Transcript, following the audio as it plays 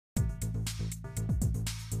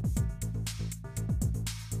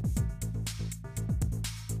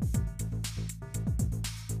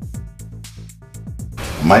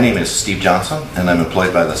My name is Steve Johnson, and I'm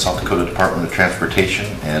employed by the South Dakota Department of Transportation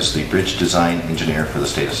as the Bridge Design Engineer for the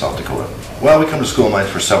state of South Dakota. Well, we come to School of Mines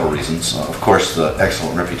for several reasons. Of course, the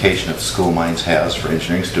excellent reputation that the School of Mines has for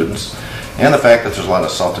engineering students, and the fact that there's a lot of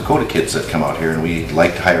South Dakota kids that come out here, and we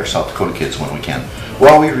like to hire South Dakota kids when we can.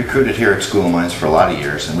 Well, we've recruited here at School of Mines for a lot of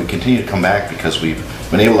years, and we continue to come back because we've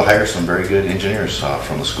been able to hire some very good engineers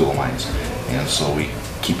from the School of Mines. And so we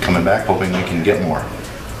keep coming back, hoping we can get more.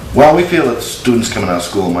 Well, we feel that students coming out of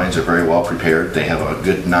School of Mines are very well prepared. They have a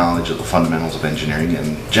good knowledge of the fundamentals of engineering,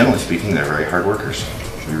 and generally speaking, they're very hard workers.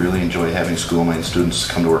 We really enjoy having School of Mines students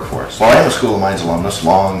come to work for us. Well, I am a School of Mines alumnus,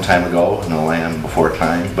 long time ago, in the land before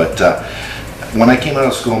time, but when I came out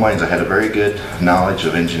of School of Mines, I had a very good knowledge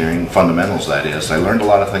of engineering fundamentals, that is. I learned a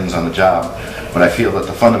lot of things on the job, but I feel that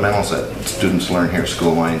the fundamentals that students learn here at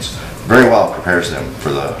School of Mines very well prepares them for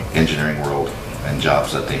the engineering world and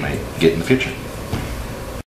jobs that they might get in the future.